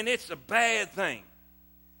 and it's a bad thing.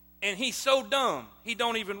 And he's so dumb, he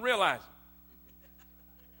don't even realize it.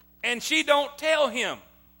 And she don't tell him.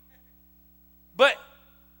 But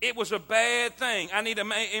it was a bad thing. I need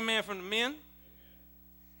an amen from the men.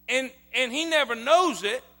 And he never knows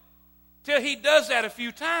it till he does that a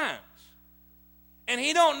few times. And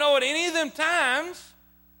he don't know it any of them times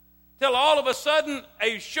till all of a sudden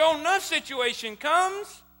a show enough situation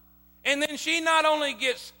comes, and then she not only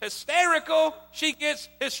gets hysterical, she gets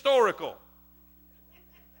historical.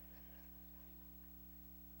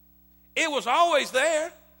 It was always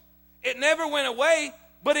there. It never went away,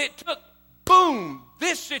 but it took, boom,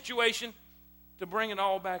 this situation to bring it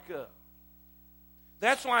all back up.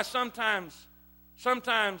 That's why sometimes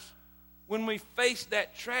when we face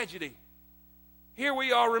that tragedy, here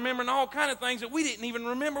we are remembering all kinds of things that we didn't even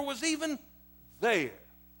remember was even there.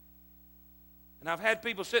 And I've had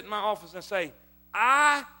people sit in my office and say,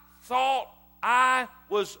 I thought I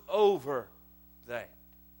was over that.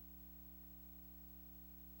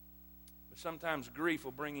 But sometimes grief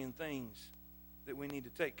will bring in things that we need to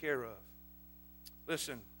take care of.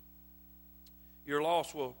 Listen, your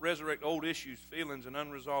loss will resurrect old issues, feelings, and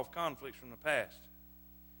unresolved conflicts from the past.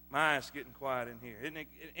 My eyes getting quiet in here.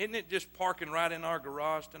 Isn't it just parking right in our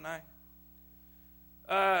garage tonight?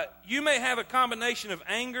 You may have a combination of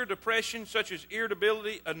anger, depression, such as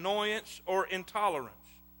irritability, annoyance, or intolerance.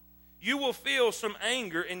 You will feel some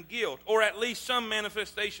anger and guilt, or at least some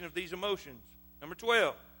manifestation of these emotions. Number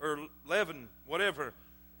 12, or 11, whatever.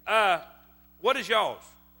 What is y'all's?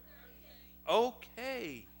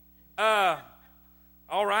 Okay.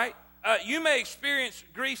 All right. You may experience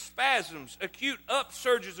grief spasms, acute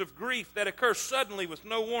upsurges of grief that occur suddenly with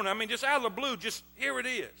no warning. I mean, just out of the blue, just here it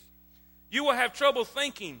is. You will have trouble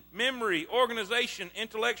thinking, memory, organization,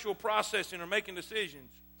 intellectual processing, or making decisions.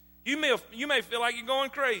 You may feel like you're going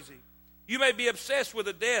crazy. You may be obsessed with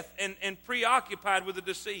a death and preoccupied with the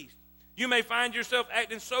deceased. You may find yourself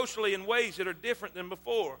acting socially in ways that are different than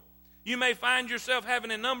before. You may find yourself having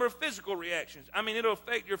a number of physical reactions. I mean, it'll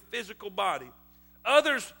affect your physical body.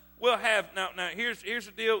 Others will have, now here's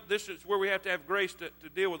the deal. This is where we have to have grace to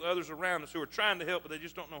deal with others around us who are trying to help, but they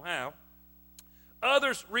just don't know how.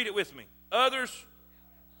 Others, read it with me. Others,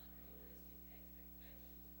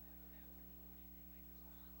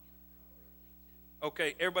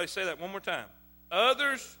 okay, everybody say that one more time.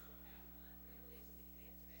 Others,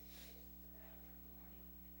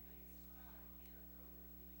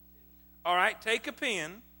 all right, take a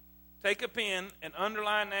pen and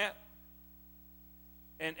underline that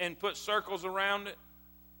and put circles around it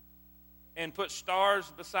and put stars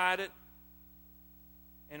beside it.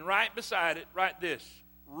 And right beside it, write this.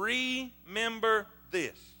 Remember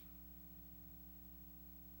this.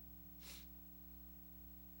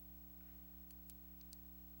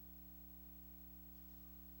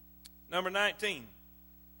 Number 19.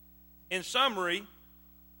 In summary,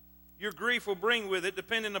 your grief will bring with it,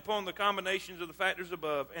 depending upon the combinations of the factors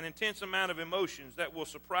above, an intense amount of emotions that will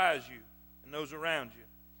surprise you and those around you.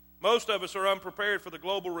 Most of us are unprepared for the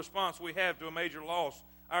global response we have to a major loss.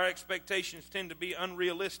 Our expectations tend to be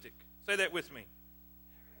unrealistic. Say that with me.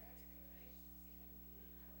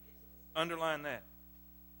 Underline that.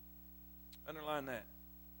 Underline that.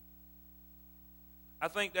 I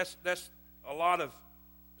think that's a lot of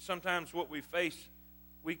sometimes what we face.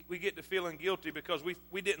 We get to feeling guilty because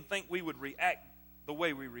we didn't think we would react the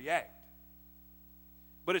way we react.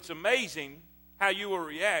 But it's amazing how you will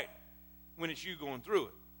react when it's you going through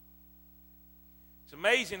it. It's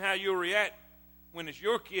amazing how you'll react when it's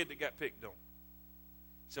your kid that got picked on.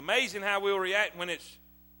 It's amazing how we'll react when it's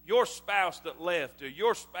your spouse that left or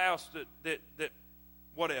your spouse that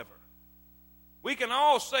whatever. We can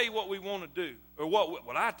all say what we want to do. Or well,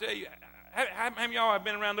 I tell you, how many of y'all have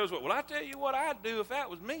been around those? Well, I tell you what I'd do if that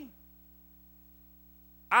was me.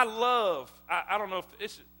 I don't know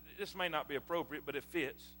if this may not be appropriate, but it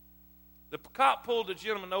fits. The cop pulled the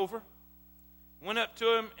gentleman over, went up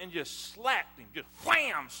to him and just slapped him, just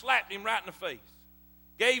wham, slapped him right in the face.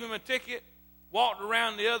 Gave him a ticket, walked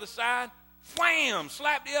around the other side, wham,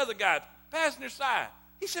 slapped the other guy, passenger side.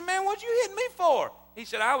 He said, man, what'd you hit me for? He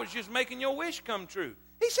said, I was just making your wish come true.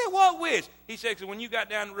 He said, what wish? He said, because when you got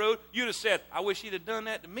down the road, you'd have said, I wish he'd have done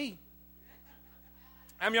that to me.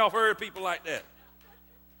 How many of y'all have heard of people like that?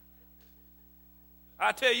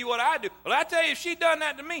 I tell you what I do. Well, I tell you, if she done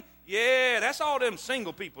that to me, yeah, that's all them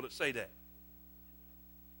single people that say that.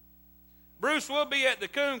 Bruce, we'll be at the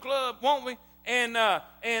Coon Club, won't we? And I'm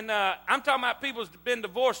talking about people who've been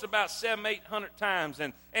divorced about 700-800 times,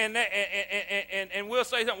 and we'll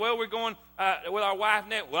say something. Well, we're going with our wife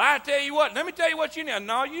now. Well, I tell you what. Let me tell you what you need.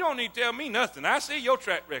 No, you don't need to tell me nothing. I see your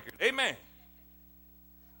track record. Amen.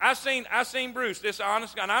 I've seen Bruce, this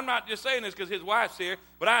honest guy, and I'm not just saying this because his wife's here,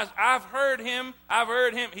 but I've heard him.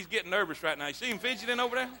 He's getting nervous right now. You see him fidgeting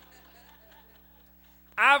over there?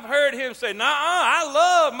 I've heard him say, "Nuh-uh, I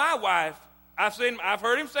love my wife." I've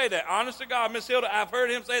heard him say that. Honest to God, Miss Hilda, I've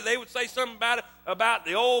heard him say they would say something about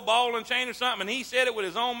the old ball and chain or something, and he said it with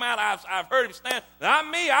his own mouth. I've heard him stand. Not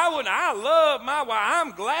me. I wouldn't. I love my wife.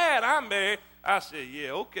 I'm glad I'm married. I said,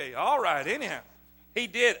 yeah, okay, all right. Anyhow, he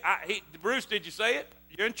did. Bruce, did you say it?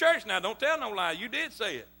 You're in church now. Don't tell no lie. You did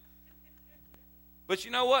say it. But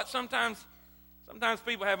you know what? Sometimes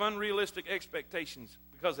people have unrealistic expectations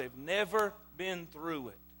because they've never been through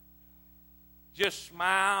it. Just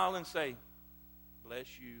smile and say, bless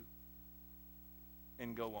you,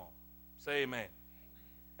 and go on. Say amen.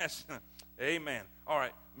 Amen. All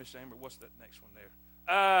right, Miss Amber, what's that next one there?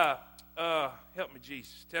 Help me,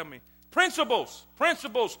 Jesus. Tell me. Principles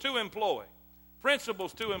to employ.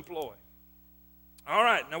 Principles to employ. All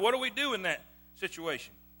right, now what do we do in that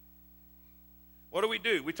situation? What do we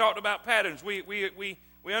do? We talked about patterns. We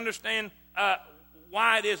understand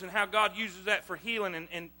why it is and how God uses that for healing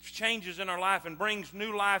and changes in our life and brings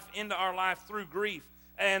new life into our life through grief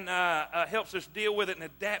and helps us deal with it and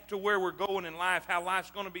adapt to where we're going in life, how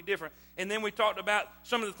life's going to be different. And then we talked about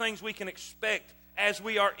some of the things we can expect as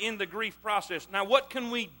we are in the grief process. Now, what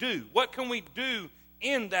can we do? What can we do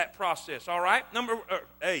in that process, all right?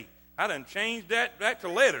 Hey, I done changed that back to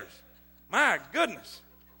letters. My goodness.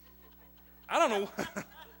 I don't know.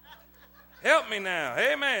 Help me now.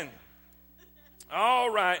 Amen. All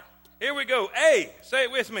right. Here we go. A, say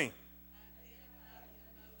it with me.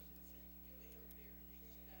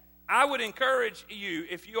 I would encourage you,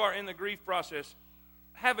 if you are in the grief process,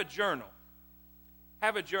 have a journal.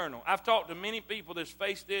 Have a journal. I've talked to many people that's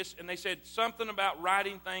faced this, and they said something about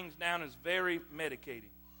writing things down is very medicating.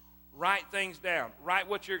 Write things down. Write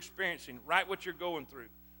what you're experiencing. Write what you're going through.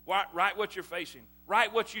 Write what you're facing.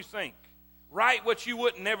 Write what you think. Write what you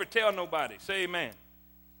wouldn't never tell nobody. Say amen.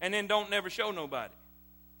 And then don't never show nobody.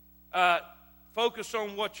 Focus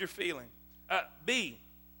on what you're feeling. B,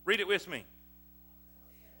 read it with me.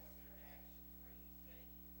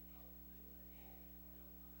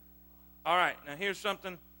 All right, now here's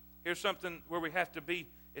something where we have to be.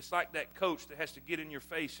 It's like that coach that has to get in your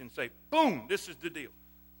face and say, boom, this is the deal.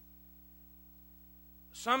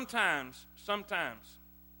 Sometimes,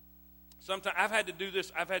 I've had to do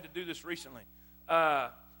this recently.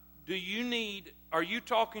 Are you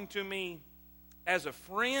talking to me as a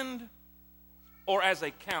friend or as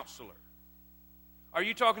a counselor? Are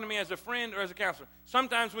you talking to me as a friend or as a counselor?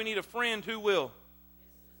 Sometimes we need a friend who will.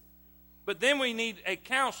 But then we need a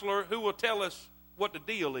counselor who will tell us what the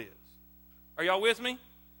deal is. Are y'all with me?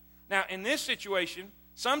 Now, in this situation,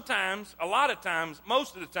 sometimes, a lot of times,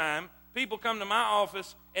 most of the time, people come to my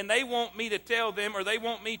office and they want me to tell them or they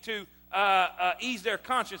want me to ease their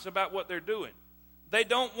conscience about what they're doing. They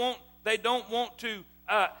don't want to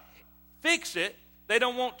fix it. They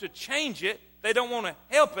don't want to change it. They don't want to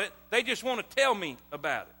help it. They just want to tell me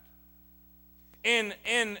about it.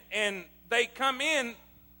 And they come in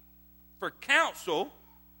for counsel.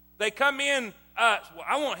 They come in, well,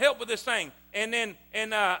 I want help with this thing. And then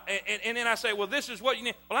I say, well, this is what you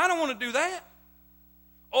need. Well, I don't want to do that.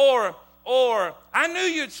 Or I knew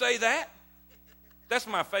you'd say that. That's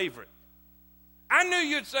my favorite. I knew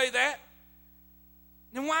you'd say that.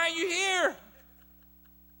 Then why are you here?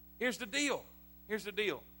 Here's the deal.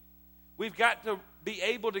 We've got to be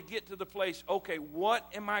able to get to the place, okay, what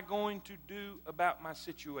am I going to do about my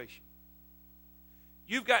situation?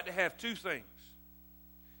 You've got to have two things.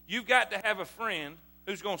 You've got to have a friend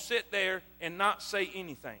who's going to sit there and not say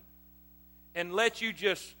anything and let you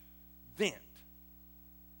just vent.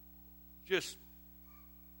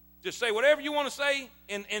 just say whatever you want to say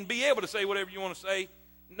and be able to say whatever you want to say,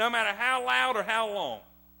 no matter how loud or how long.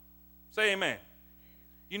 Say amen.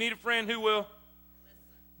 You need a friend who will.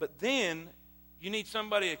 But then you need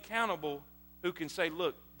somebody accountable who can say,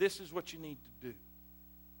 look, this is what you need to do.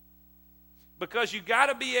 Because you got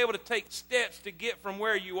to be able to take steps to get from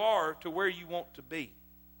where you are to where you want to be.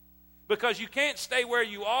 Because you can't stay where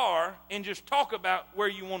you are and just talk about where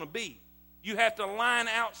you want to be. You have to line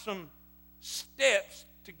out some steps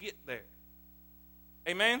to get there.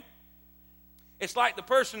 Amen? It's like the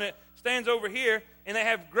person that stands over here and they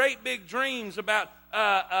have great big dreams about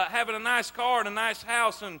having a nice car and a nice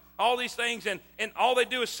house and all these things, and all they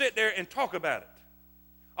do is sit there and talk about it.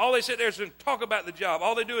 All they sit there is and talk about the job.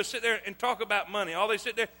 All they do is sit there and talk about money. All they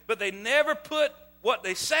sit there, but they never put what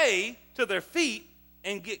they say to their feet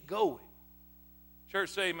and get going. Church,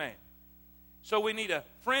 say amen. So we need a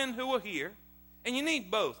friend who will hear, and you need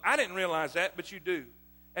both. I didn't realize that, but you do.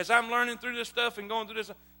 As I'm learning through this stuff and going through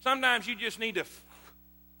this, sometimes you just need to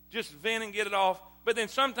just vent and get it off. But then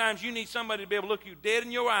sometimes you need somebody to be able to look you dead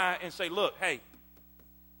in your eye and say, look, hey,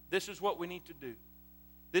 this is what we need to do.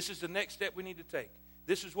 This is the next step we need to take.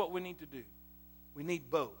 This is what we need to do. We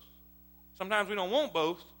need both. Sometimes we don't want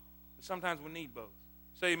both, but sometimes we need both.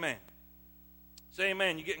 Say amen. Say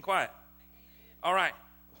amen. You getting quiet? All right.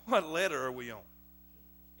 What letter are we on?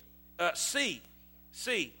 C.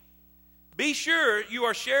 Be sure you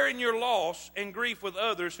are sharing your loss and grief with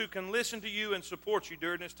others who can listen to you and support you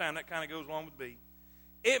during this time. That kind of goes along with B.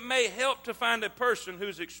 It may help to find a person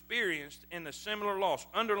who's experienced in a similar loss.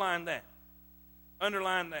 Underline that.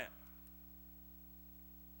 Underline that.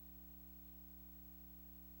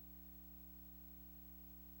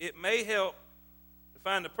 It may help to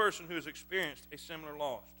find a person who has experienced a similar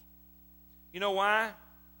loss. You know why?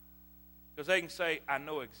 Because they can say, I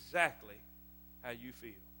know exactly how you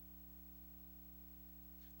feel.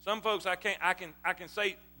 Some folks, I can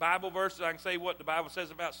say Bible verses, I can say what the Bible says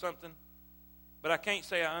about something, but I can't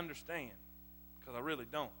say I understand, because I really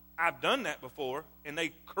don't. I've done that before, and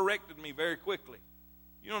they corrected me very quickly.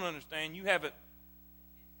 You don't understand. You haven't.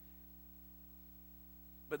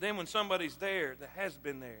 But then when somebody's there that has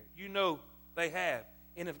been there, you know they have.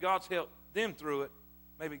 And if God's helped them through it,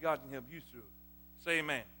 maybe God can help you through it. Say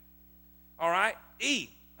amen. All right? E,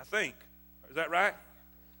 I think. Is that right?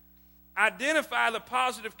 Identify the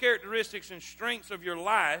positive characteristics and strengths of your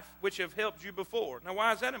life which have helped you before. Now,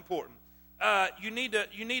 why is that important? You need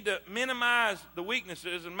to minimize the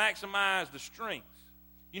weaknesses and maximize the strengths.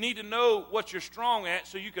 You need to know what you're strong at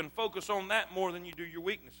so you can focus on that more than you do your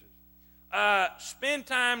weaknesses. Spend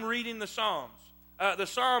time reading the Psalms. The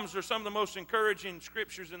Psalms are some of the most encouraging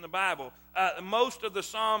scriptures in the Bible. Most of the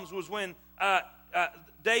Psalms was when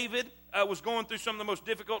David was going through some of the most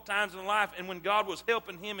difficult times in life, and when God was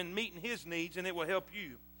helping him and meeting his needs, and it will help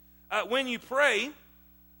you. When you pray,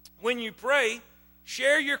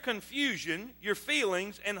 share your confusion, your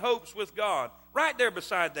feelings, and hopes with God. Right there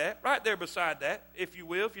beside that, if you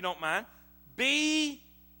will, if you don't mind, be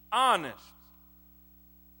honest.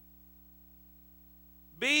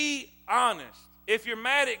 Be honest. If you're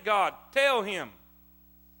mad at God, tell Him.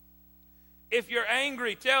 If you're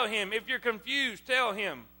angry, tell Him. If you're confused, tell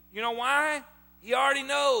Him. You know why? He already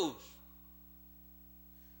knows.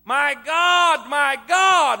 My God,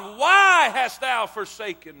 why hast thou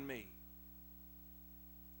forsaken me?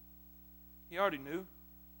 He already knew.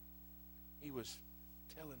 He was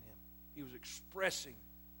telling him. He was expressing.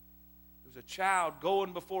 He was a child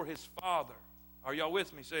going before his father. Are y'all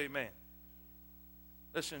with me? Say amen.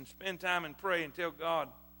 Listen, spend time and pray and tell God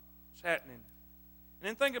what's happening. And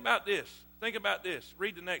then think about this. Think about this.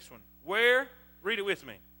 Read the next one. Where? Read it with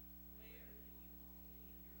me.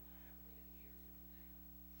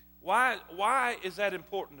 Why is that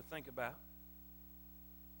important to think about?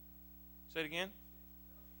 Say it again.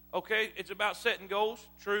 Okay, it's about setting goals.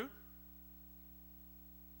 True.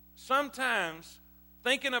 Sometimes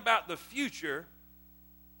thinking about the future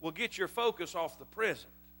will get your focus off the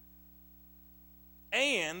present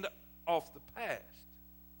and off the past.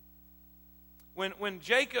 When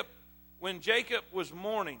Jacob was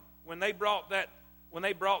mourning, when they brought that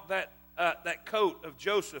coat of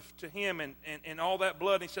Joseph to him and all that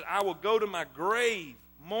blood, and he said, I will go to my grave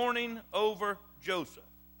mourning over Joseph.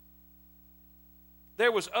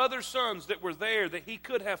 There was other sons that were there that he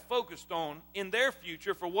could have focused on in their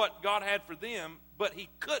future for what God had for them, but he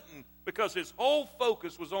couldn't because his whole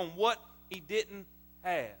focus was on what he didn't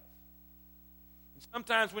have. And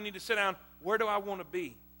sometimes we need to sit down, where do I want to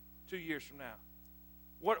be 2 years from now?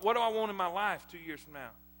 What do I want in my life 2 years from now?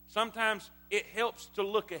 Sometimes it helps to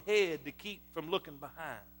look ahead to keep from looking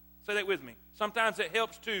behind. Say that with me. Sometimes it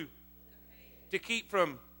helps to To keep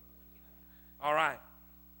from. All right.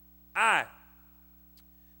 I.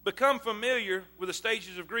 Become familiar with the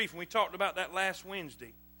stages of grief. And we talked about that last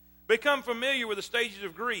Wednesday. Become familiar with the stages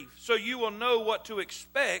of grief so you will know what to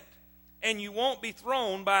expect and you won't be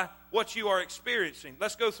thrown by what you are experiencing.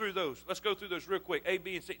 Let's go through those. Let's go through those real quick. A,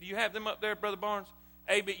 B, and C. Do you have them up there, Brother Barnes?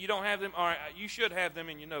 A, B, you don't have them? All right, you should have them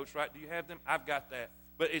in your notes, right? Do you have them? I've got that.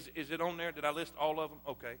 But is it on there? Did I list all of them?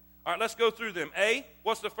 Okay. All right, let's go through them. A,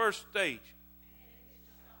 what's the first stage?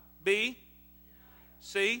 B,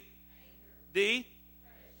 C, D,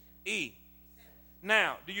 E.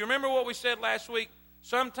 Now, do you remember what we said last week?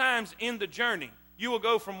 Sometimes in the journey, you will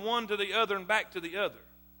go from one to the other and back to the other.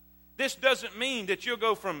 This doesn't mean that you'll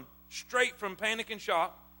go straight from panic and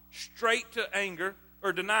shock, straight to anger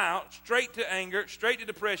or denial, straight to anger, straight to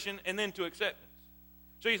depression, and then to acceptance.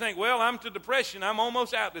 So you think, well, I'm to depression, I'm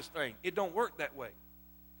almost out this thing. It don't work that way.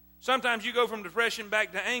 Sometimes you go from depression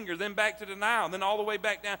back to anger, then back to denial, then all the way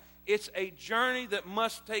back down. It's a journey that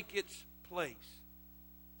must take its place.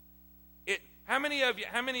 How many of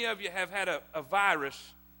you have had a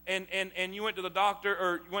virus and you went to the doctor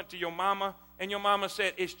or you went to your mama and your mama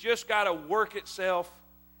said, it's just got to work itself.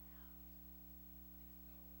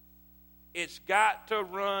 It's got to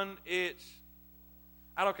run its.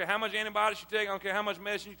 I don't care how much antibiotics you take. I don't care how much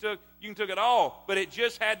medicine you took. You can take it all. But it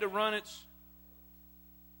just had to run its.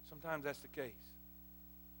 Sometimes that's the case.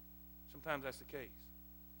 Sometimes that's the case.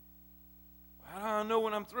 How do I know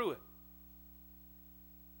when I'm through it?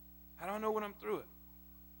 How do I know when I'm through it?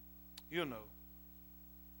 You'll know.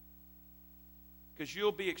 Because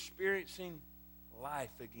you'll be experiencing life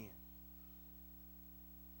again.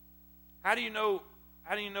 How do you know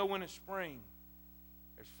when it's spring?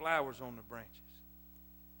 There's flowers on the branches.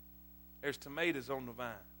 There's tomatoes on the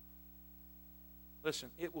vine. Listen,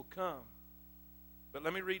 it will come. But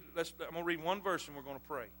let me read. I'm going to read one verse and we're going to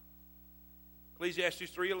pray. Ecclesiastes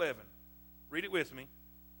 3:11. Read it with me.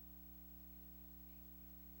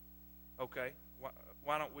 Okay.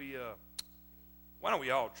 Why don't we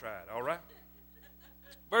all try it? All right.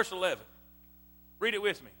 Verse 11. Read it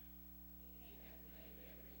with me.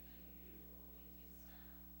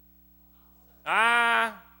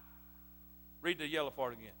 Read the yellow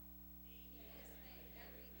part again.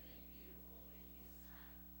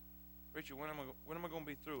 Richard, when am I going to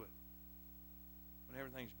be through it? When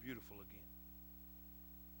everything's beautiful again.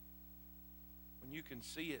 When you can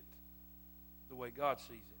see it the way God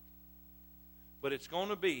sees it. But it's going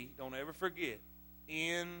to be, don't ever forget,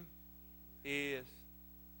 in His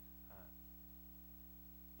time.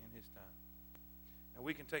 In His time. Now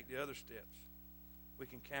we can take the other steps. We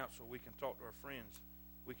can counsel. We can talk to our friends.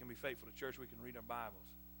 We can be faithful to church. We can read our Bibles.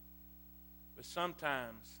 But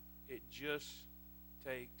sometimes it just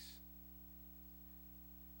takes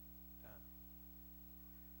time.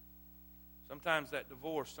 Sometimes that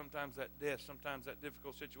divorce, sometimes that death, sometimes that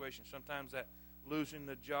difficult situation, sometimes that losing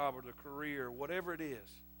the job or the career, whatever it is.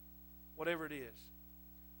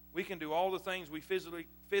 We can do all the things we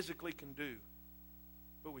physically can do,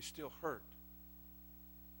 but we still hurt.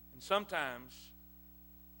 And sometimes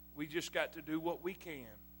we just got to do what we can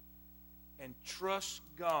and trust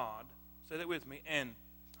God. Say that with me. And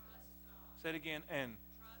say it again. And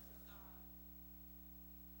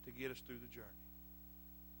to get us through the journey.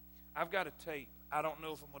 I've got a tape. I don't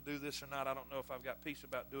know if I'm going to do this or not. I don't know if I've got peace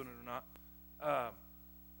about doing it or not.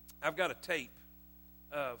 I've got a tape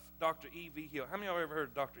of Dr. E.V. Hill. How many of you have ever heard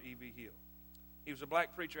of Dr. E.V. Hill? He was a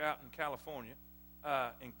black preacher out in California.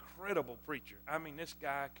 Incredible preacher. I mean, this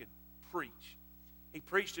guy could preach. He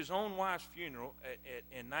preached his own wife's funeral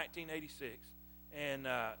in 1986, and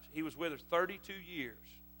he was with her 32 years.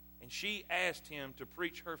 And she asked him to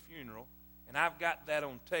preach her funeral, and I've got that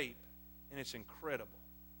on tape, and it's incredible.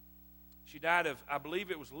 She died of, I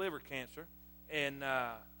believe it was liver cancer, and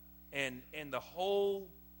the whole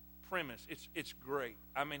premise, it's great.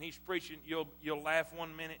 I mean, he's preaching. You'll laugh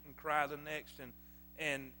one minute and cry the next,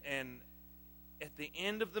 and at the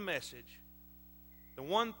end of the message, the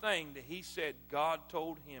one thing that he said God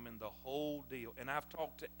told him in the whole deal, and I've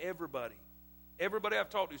talked to everybody I've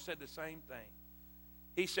talked to said the same thing.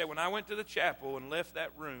 He said, when I went to the chapel and left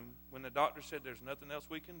that room, when the doctor said there's nothing else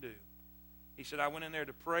we can do, he said, I went in there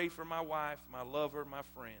to pray for my wife, my lover, my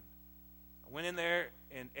friend. I went in there,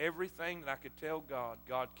 and everything that I could tell God,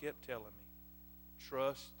 God kept telling me,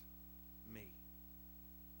 trust me.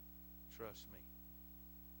 Trust me.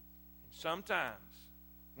 And sometimes,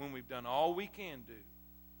 when we've done all we can do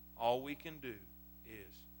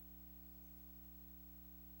is.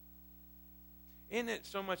 Isn't it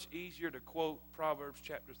so much easier to quote Proverbs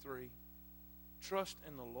chapter 3? Trust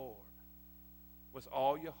in the Lord with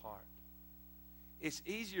all your heart. It's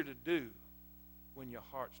easier to do when your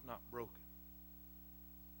heart's not broken.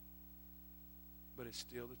 But it's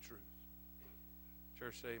still the truth.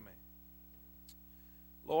 Church, say amen.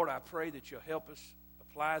 Lord, I pray that you'll help us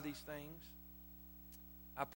apply these things.